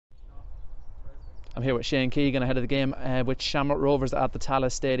I'm here with Shane Keegan ahead of the game with Shamrock Rovers at the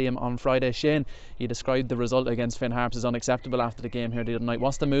Tallaght Stadium on Friday. Shane, you described the result against Finn Harps as unacceptable after the game here the other night.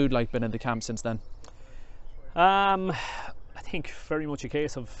 What's the mood like been in the camp since then? I think very much a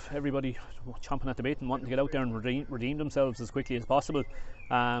case of everybody chomping at the bit and wanting to get out there and redeem themselves as quickly as possible.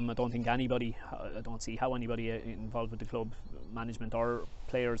 I don't see how anybody involved with the club, management or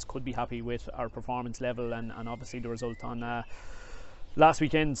players, could be happy with our performance level and obviously the result on last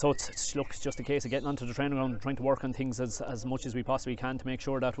weekend. So it's just a case of getting onto the training ground and trying to work on things as much as we possibly can to make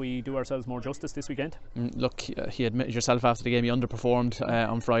sure that we do ourselves more justice this weekend. Look, you admitted yourself after the game you underperformed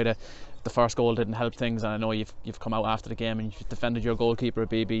on Friday. The first goal didn't help things, and I know you've come out after the game and you've defended your goalkeeper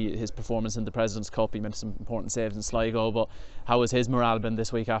BB, his performance in the President's Cup. He made some important saves in Sligo, but how has his morale been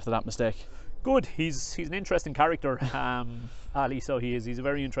this week after that mistake? Good. He's an interesting character, Ali. So he is. He's a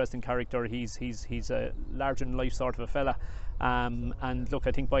very interesting character. He's a larger than life sort of a fella. And look,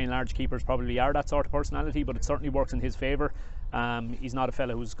 I think by and large keepers probably are that sort of personality, but it certainly works in his favour. He's not a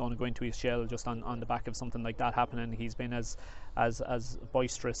fella who's going to go into his shell just on the back of something like that happening. He's been as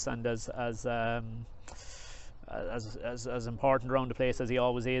boisterous and as important around the place as he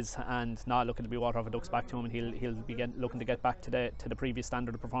always is, and not looking to be water off a duck's back to him, and he'll be looking to get back to the previous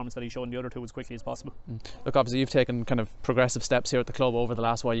standard of performance that he showed in the other two as quickly as possible. Look, obviously you've taken kind of progressive steps here at the club over the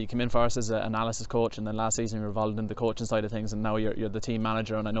last while. You came in first as an analysis coach, and then last season you were involved in the coaching side of things, and now you're the team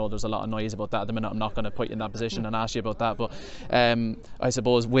manager, and I know there's a lot of noise about that at the minute. I'm not going to put you in that position and ask you about that, but I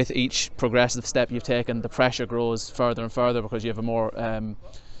suppose with each progressive step you've taken, the pressure grows further and further because you have a more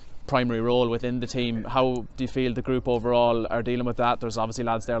primary role within the team. How do you feel the group overall are dealing with that? There's obviously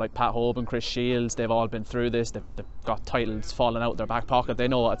lads there like Pat Hope and Chris Shields. They've all been through this. They've got titles falling out their back pocket. They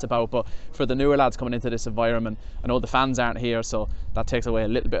know what it's about. But for the newer lads coming into this environment, I know the fans aren't here, so that takes away a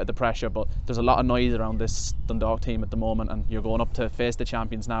little bit of the pressure, but there's a lot of noise around this Dundalk team at the moment, and you're going up to face the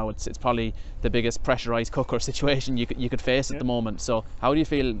champions now. It's probably the biggest pressurised cooker situation you could face at the moment. So how do you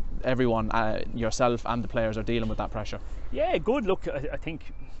feel everyone, yourself and the players, are dealing with that pressure? Yeah, good. Look, I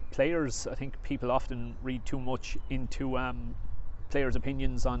think people often read too much into players'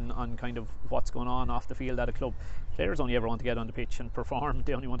 opinions on kind of what's going on off the field at a club. Players only ever want to get on the pitch and perform.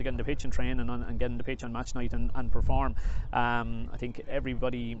 They only want to get on the pitch and train and get on the pitch on match night and perform. I think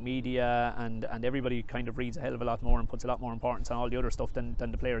everybody, media and everybody kind of reads a hell of a lot more and puts a lot more importance on all the other stuff than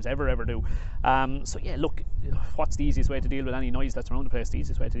the players ever do. So yeah, look, what's the easiest way to deal with any noise that's around the place? The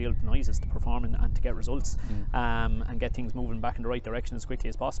easiest way to deal with noise is to perform and to get results and get things moving back in the right direction as quickly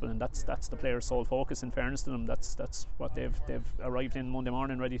as possible, and that's the players' sole focus. In fairness to them, that's what they've arrived in Monday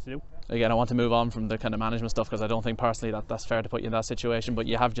morning ready to do. Again, I want to move on from the kind of management stuff because I don't think personally that's fair to put you in that situation, but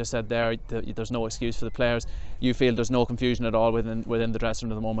you have just said there there's no excuse for the players. You feel there's no confusion at all within the dressing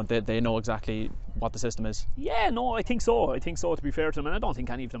room at the moment? They know exactly what the system is? Yeah, no, I think so, to be fair to them, and I don't think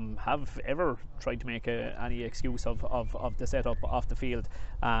any of them have ever tried to make any excuse of the setup off the field.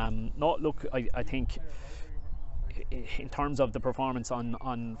 No, look, I think in terms of the performance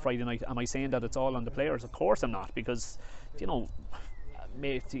on Friday night, am I saying that it's all on the players? Of course I'm not, because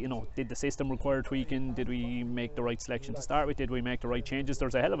did the system require tweaking? Did we make the right selection to start with? Did we make the right changes?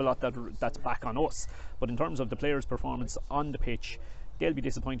 There's a hell of a lot that's back on us. But in terms of the players' performance on the pitch, they'll be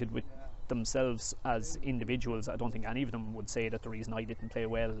disappointed with themselves as individuals. I don't think any of them would say that the reason I didn't play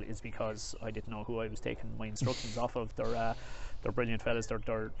well is because I didn't know who I was taking my instructions off of. They're brilliant fellas.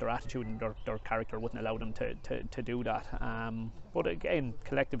 Their attitude and their character wouldn't allow them to do that. But again,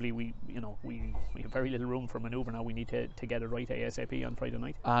 collectively, we have very little room for manoeuvre now. We need to get it right ASAP on Friday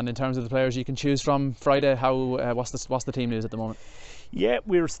night. And in terms of the players you can choose from Friday, how what's the team news at the moment? Yeah,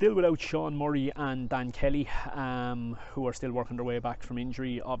 we're still without Sean Murray and Dan Kelly, who are still working their way back from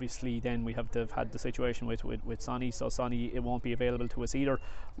injury. Obviously, then we have had the situation with Sonny, so Sonny, it won't be available to us either.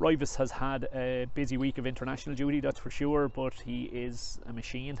 Rivas has had a busy week of international duty, that's for sure, but he is a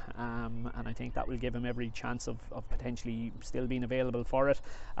machine, and I think that will give him every chance of potentially still being available for it.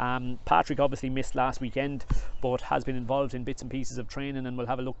 Patrick obviously missed last weekend, but has been involved in bits and pieces of training, and we'll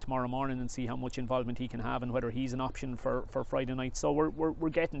have a look tomorrow morning and see how much involvement he can have and whether he's an option for Friday night. So we're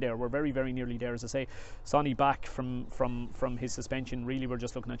getting there. We're very, very nearly there. As I say, Sonny back from his suspension. Really, we're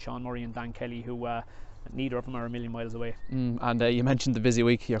just looking at Sean Murray and Dan Kelly, who neither of them are a million miles away. And you mentioned the busy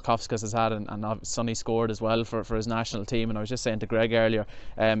week Jarkovskas has had, and Sonny scored as well for his national team. And I was just saying to Greg earlier,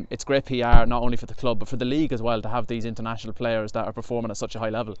 it's great PR not only for the club but for the league as well, to have these international players that are performing at such a high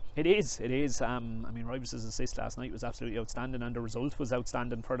level. It is. I mean, Rivas' assist last night was absolutely outstanding, and the result was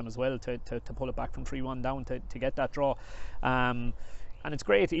outstanding for them as well, to pull it back from 3-1 down to get that draw. And it's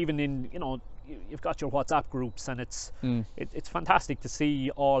great, even in, you've got your WhatsApp groups, and it's fantastic to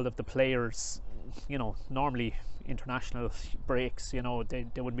see all of the players. Normally international breaks, you know, they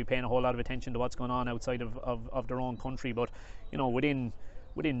wouldn't be paying a whole lot of attention to what's going on outside of their own country. But you know, within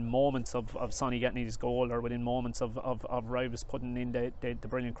moments of Sonny getting his goal, or within moments of Rivas putting in the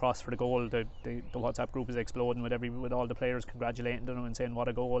brilliant cross for the goal, the WhatsApp group is exploding with all the players congratulating them and saying what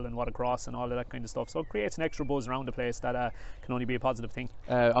a goal and what a cross and all of that kind of stuff. So it creates an extra buzz around the place that can only be a positive thing.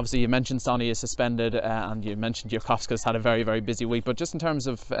 Obviously you mentioned Sonny is suspended, and you mentioned Jurkowska's had a very, very busy week, but just in terms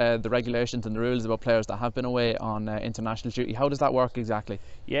of the regulations and the rules about players that have been away on international duty, how does that work exactly?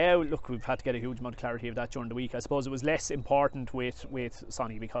 Yeah, look, we've had to get a huge amount of clarity of that during the week. I suppose it was less important with Sonny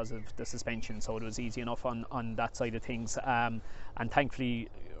because of the suspension, so it was easy enough on that side of things, and thankfully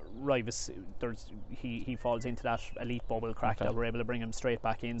Rivas, he falls into that elite bubble crack that we're able to bring him straight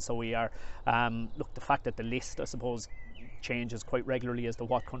back in. So we are look, the fact that the list, I suppose, changes quite regularly as to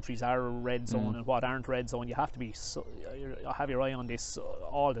what countries are red zone and what aren't red zone. You have to be have your eye on this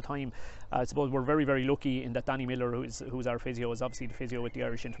all the time. I suppose we're very, very lucky in that Danny Miller, who's our physio, is obviously the physio with the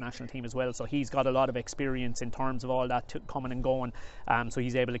Irish international team as well, so he's got a lot of experience in terms of all that coming and going, so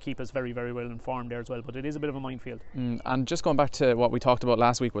he's able to keep us very, very well informed there as well. But it is a bit of a minefield. And just going back to what we talked about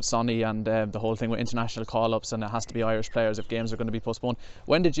last week with Sonny and the whole thing with international call-ups, and it has to be Irish players if games are going to be postponed,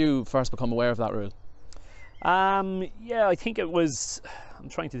 when did you first become aware of that rule? Yeah, I think it was, I'm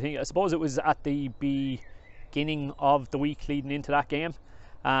trying to think, I suppose it was at the beginning of the week leading into that game.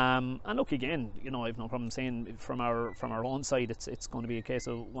 And look, again, you know, I've no problem saying from our own side, it's going to be a case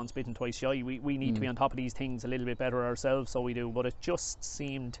of once bitten, twice shy. We need to be on top of these things a little bit better ourselves, so we do. But it just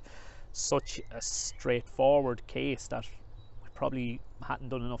seemed such a straightforward case that we probably hadn't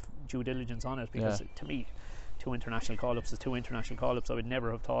done enough due diligence on it, because to me, two international call-ups is two international call-ups. I would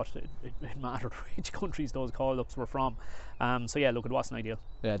never have thought it mattered which countries those call-ups were from. So yeah, look, it wasn't ideal.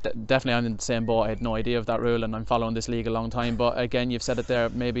 Yeah, definitely I'm in the same boat. I had no idea of that rule, and I'm following this league a long time. But again, you've said it there,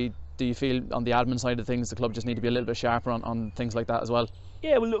 maybe do you feel on the admin side of things the club just need to be a little bit sharper on things like that as well?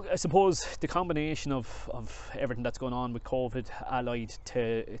 Yeah, well look, I suppose the combination of everything that's going on with COVID, allied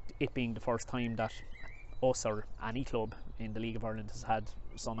to it being the first time that us or any club in the League of Ireland has had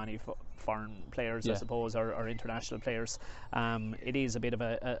so many foreign players, I suppose, or international players, it is a bit of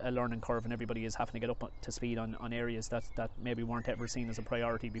a learning curve, and everybody is having to get up to speed on areas that maybe weren't ever seen as a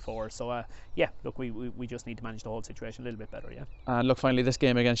priority before. So yeah, look, we just need to manage the whole situation a little bit better. Yeah. And look, finally, this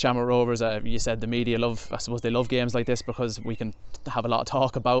game against Shamrock Rovers, you said the media I suppose they love games like this because we can have a lot of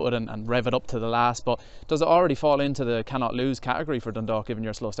talk about it and rev it up to the last, but does it already fall into the cannot lose category for Dundalk given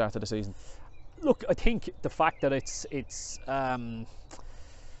your slow start to the season? Look, I think the fact that it's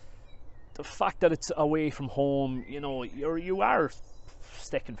away from home, you know, you are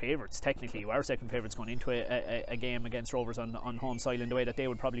second favourites. Technically, you are second favourites going into a game against Rovers on home soil, in the way that they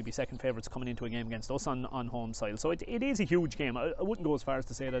would probably be second favourites coming into a game against us on home soil. So it is a huge game. I wouldn't go as far as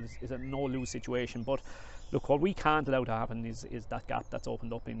to say that it's a no-lose situation, but look, what we can't allow to happen is that gap that's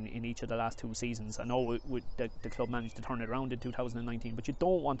opened up in each of the last two seasons. I know the club managed to turn it around in 2019, but you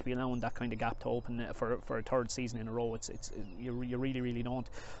don't want to be allowing that kind of gap to open for a third season in a row. You really, really don't.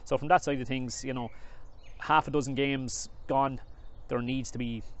 So from that side of things, you know, half a dozen games gone, there needs to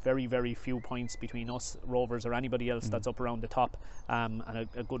be very, very few points between us, Rovers, or anybody else that's up around the top, and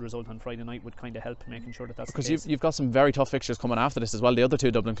a good result on Friday night would kind of help making sure that's because the case. You've got some very tough fixtures coming after this as well, the other two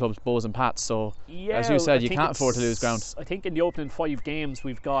Dublin clubs, Bows and Pats, so yeah, as you said, you can't afford to lose ground. I think in the opening 5 games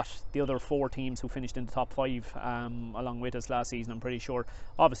we've got the other 4 teams who finished in the top 5 along with us last season, I'm pretty sure.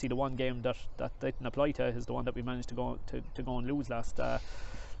 Obviously the one game that didn't apply to is the one that we managed to go and lose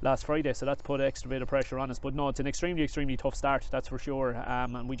last Friday, so that's put an extra bit of pressure on us. But no, it's an extremely, extremely tough start, that's for sure,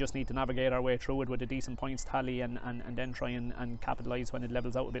 and we just need to navigate our way through it with a decent points tally and then try and capitalise when it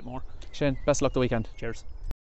levels out a bit more. Shane, best of luck the weekend. Cheers.